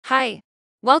Hi,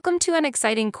 welcome to an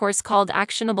exciting course called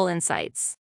Actionable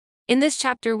Insights. In this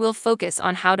chapter, we'll focus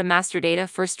on how to master data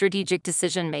for strategic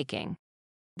decision making.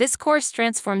 This course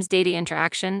transforms data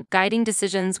interaction, guiding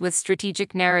decisions with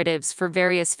strategic narratives for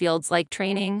various fields like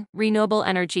training, renewable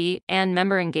energy, and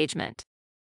member engagement.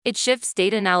 It shifts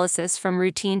data analysis from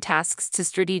routine tasks to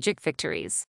strategic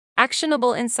victories.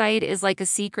 Actionable insight is like a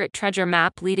secret treasure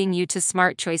map leading you to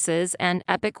smart choices and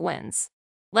epic wins.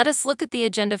 Let us look at the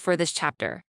agenda for this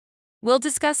chapter. We'll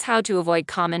discuss how to avoid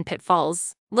common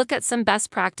pitfalls, look at some best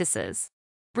practices,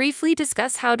 briefly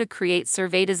discuss how to create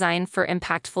survey design for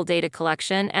impactful data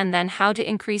collection, and then how to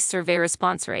increase survey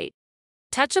response rate.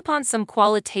 Touch upon some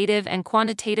qualitative and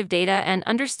quantitative data and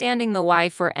understanding the why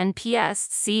for NPS,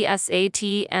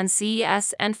 CSAT, and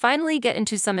CES, and finally get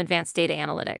into some advanced data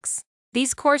analytics.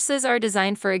 These courses are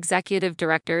designed for executive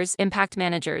directors, impact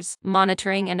managers,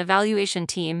 monitoring and evaluation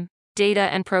team, data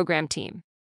and program team.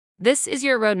 This is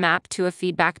your roadmap to a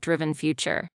feedback-driven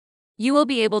future. You will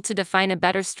be able to define a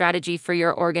better strategy for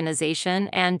your organization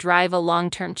and drive a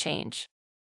long-term change.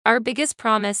 Our biggest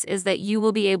promise is that you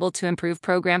will be able to improve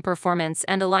program performance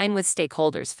and align with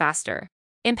stakeholders faster.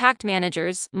 Impact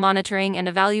managers, monitoring and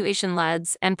evaluation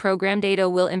leads, and program data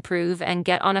will improve and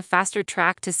get on a faster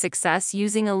track to success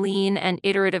using a lean and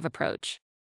iterative approach.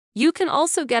 You can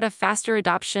also get a faster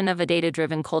adoption of a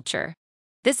data-driven culture.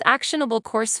 This actionable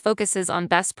course focuses on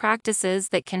best practices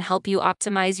that can help you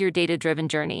optimize your data-driven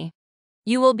journey.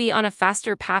 You will be on a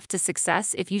faster path to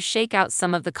success if you shake out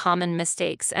some of the common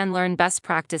mistakes and learn best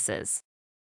practices.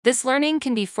 This learning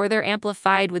can be further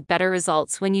amplified with better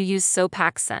results when you use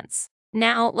Sopat Sense.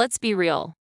 Now, let's be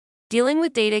real. Dealing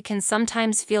with data can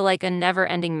sometimes feel like a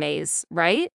never-ending maze,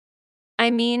 right? I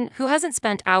mean, who hasn't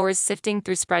spent hours sifting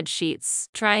through spreadsheets,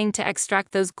 trying to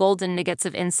extract those golden nuggets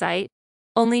of insight,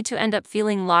 only to end up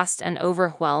feeling lost and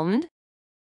overwhelmed?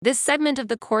 This segment of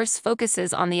the course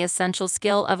focuses on the essential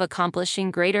skill of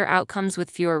accomplishing greater outcomes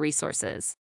with fewer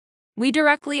resources. We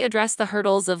directly address the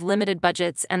hurdles of limited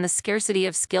budgets and the scarcity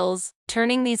of skills,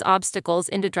 turning these obstacles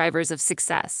into drivers of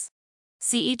success.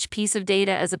 See each piece of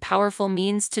data as a powerful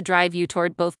means to drive you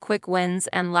toward both quick wins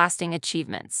and lasting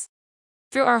achievements.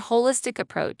 Through our holistic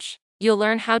approach, you'll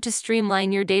learn how to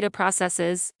streamline your data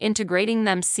processes, integrating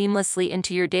them seamlessly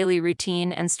into your daily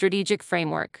routine and strategic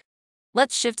framework.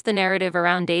 Let's shift the narrative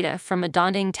around data from a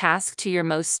daunting task to your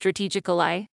most strategic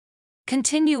ally.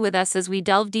 Continue with us as we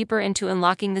delve deeper into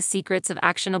unlocking the secrets of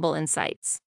actionable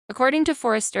insights. According to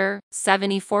Forrester,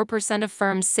 74% of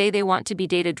firms say they want to be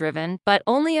data-driven, but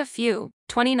only a few,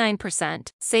 29%,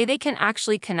 say they can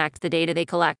actually connect the data they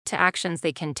collect to actions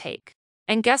they can take.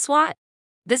 And guess what?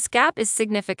 This gap is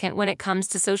significant when it comes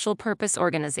to social purpose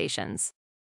organizations.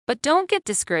 But don't get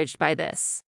discouraged by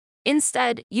this.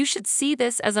 Instead, you should see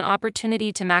this as an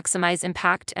opportunity to maximize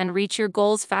impact and reach your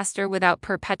goals faster without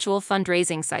perpetual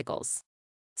fundraising cycles.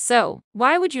 So,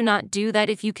 why would you not do that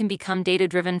if you can become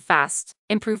data-driven fast,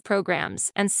 improve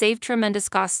programs, and save tremendous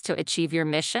costs to achieve your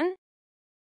mission?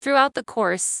 Throughout the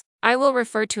course, I will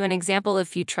refer to an example of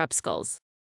future upskills.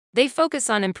 They focus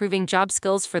on improving job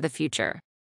skills for the future.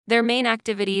 Their main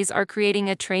activities are creating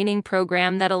a training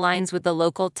program that aligns with the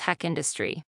local tech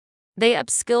industry. They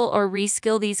upskill or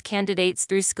reskill these candidates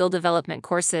through skill development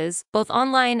courses, both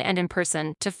online and in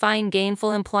person, to find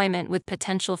gainful employment with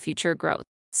potential future growth.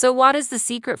 So what is the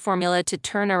secret formula to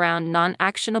turn around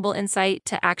non-actionable insight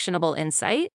to actionable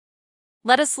insight?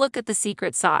 Let us look at the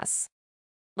secret sauce.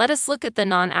 Let us look at the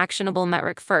non-actionable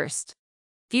metric first.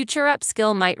 Future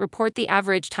upskill might report the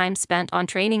average time spent on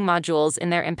training modules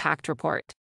in their impact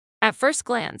report. At first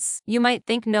glance, you might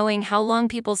think knowing how long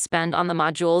people spend on the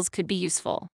modules could be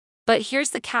useful. But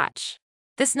here's the catch.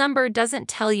 This number doesn't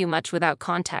tell you much without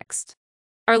context.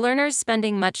 Are learners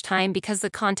spending much time because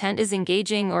the content is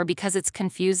engaging or because it's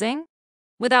confusing?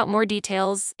 Without more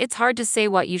details, it's hard to say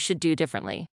what you should do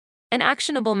differently. An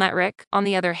actionable metric, on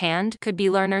the other hand, could be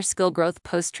learner skill growth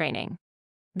post-training.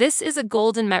 This is a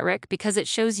golden metric because it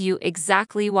shows you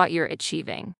exactly what you're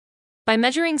achieving. By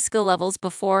measuring skill levels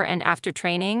before and after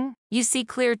training, you see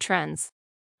clear trends.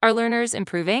 Are learners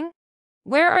improving?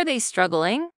 Where are they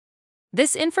struggling?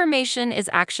 This information is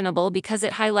actionable because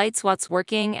it highlights what's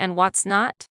working and what's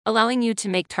not, allowing you to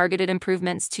make targeted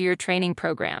improvements to your training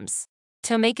programs.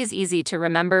 To make it easy to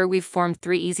remember, we've formed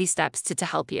 3 easy steps to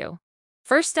help you.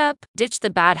 First up, ditch the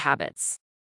bad habits.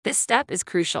 This step is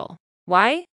crucial.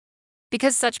 Why?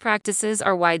 Because such practices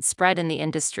are widespread in the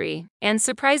industry, and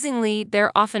surprisingly,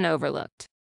 they're often overlooked.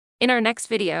 In our next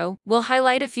video, we'll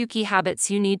highlight a few key habits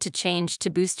you need to change to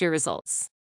boost your results.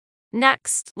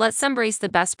 Next, let's embrace the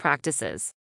best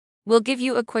practices. We'll give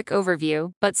you a quick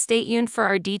overview, but stay tuned for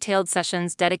our detailed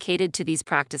sessions dedicated to these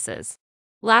practices.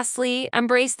 Lastly,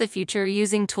 embrace the future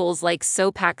using tools like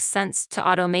Sopat Sense to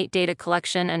automate data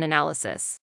collection and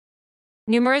analysis.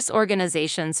 Numerous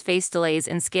organizations face delays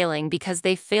in scaling because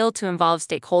they fail to involve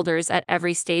stakeholders at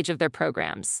every stage of their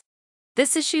programs.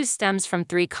 This issue stems from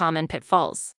three common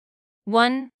pitfalls.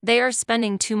 1. They are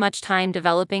spending too much time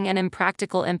developing an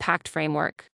impractical impact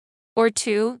framework. Or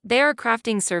 2. They are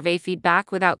crafting survey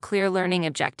feedback without clear learning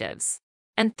objectives.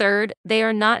 And third, they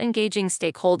are not engaging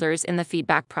stakeholders in the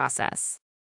feedback process.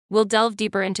 We'll delve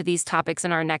deeper into these topics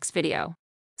in our next video.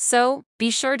 So,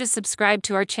 be sure to subscribe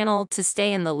to our channel to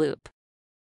stay in the loop.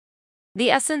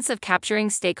 The essence of capturing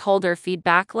stakeholder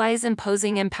feedback lies in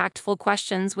posing impactful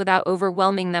questions without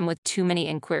overwhelming them with too many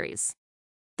inquiries.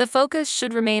 The focus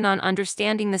should remain on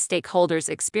understanding the stakeholders'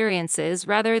 experiences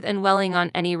rather than dwelling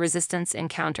on any resistance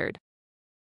encountered.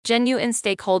 Genuine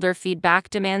stakeholder feedback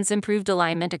demands improved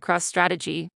alignment across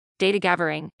strategy, data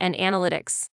gathering, and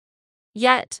analytics.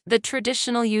 Yet, the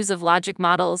traditional use of logic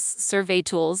models, survey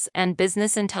tools, and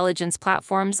business intelligence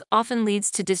platforms often leads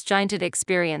to disjointed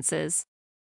experiences.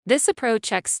 This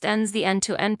approach extends the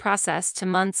end-to-end process to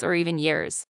months or even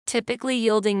years, typically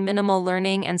yielding minimal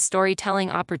learning and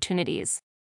storytelling opportunities.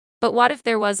 But what if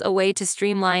there was a way to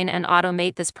streamline and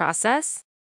automate this process?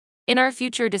 In our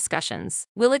future discussions,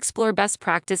 we'll explore best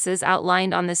practices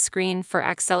outlined on this screen for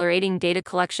accelerating data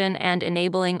collection and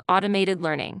enabling automated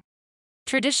learning.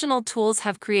 Traditional tools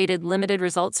have created limited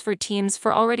results for teams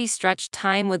for already stretched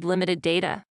time with limited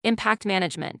data, impact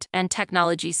management, and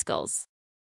technology skills.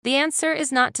 The answer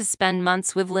is not to spend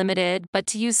months with limited, but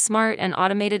to use smart and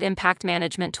automated impact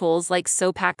management tools like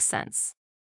Sopat Sense.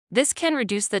 This can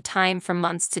reduce the time from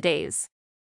months to days.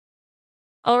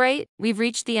 Alright, we've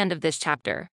reached the end of this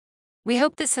chapter. We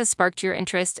hope this has sparked your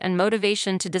interest and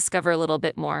motivation to discover a little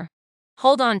bit more.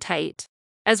 Hold on tight,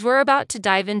 as we're about to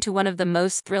dive into one of the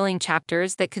most thrilling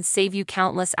chapters that could save you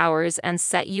countless hours and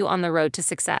set you on the road to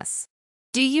success.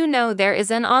 Do you know there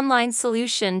is an online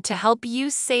solution to help you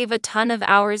save a ton of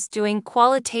hours doing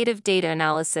qualitative data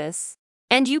analysis?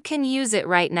 And you can use it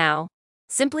right now.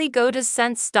 Simply go to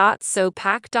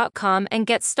sense.sopact.com and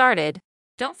get started.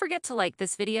 Don't forget to like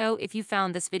this video if you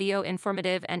found this video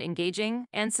informative and engaging,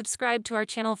 and subscribe to our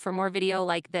channel for more video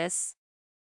like this.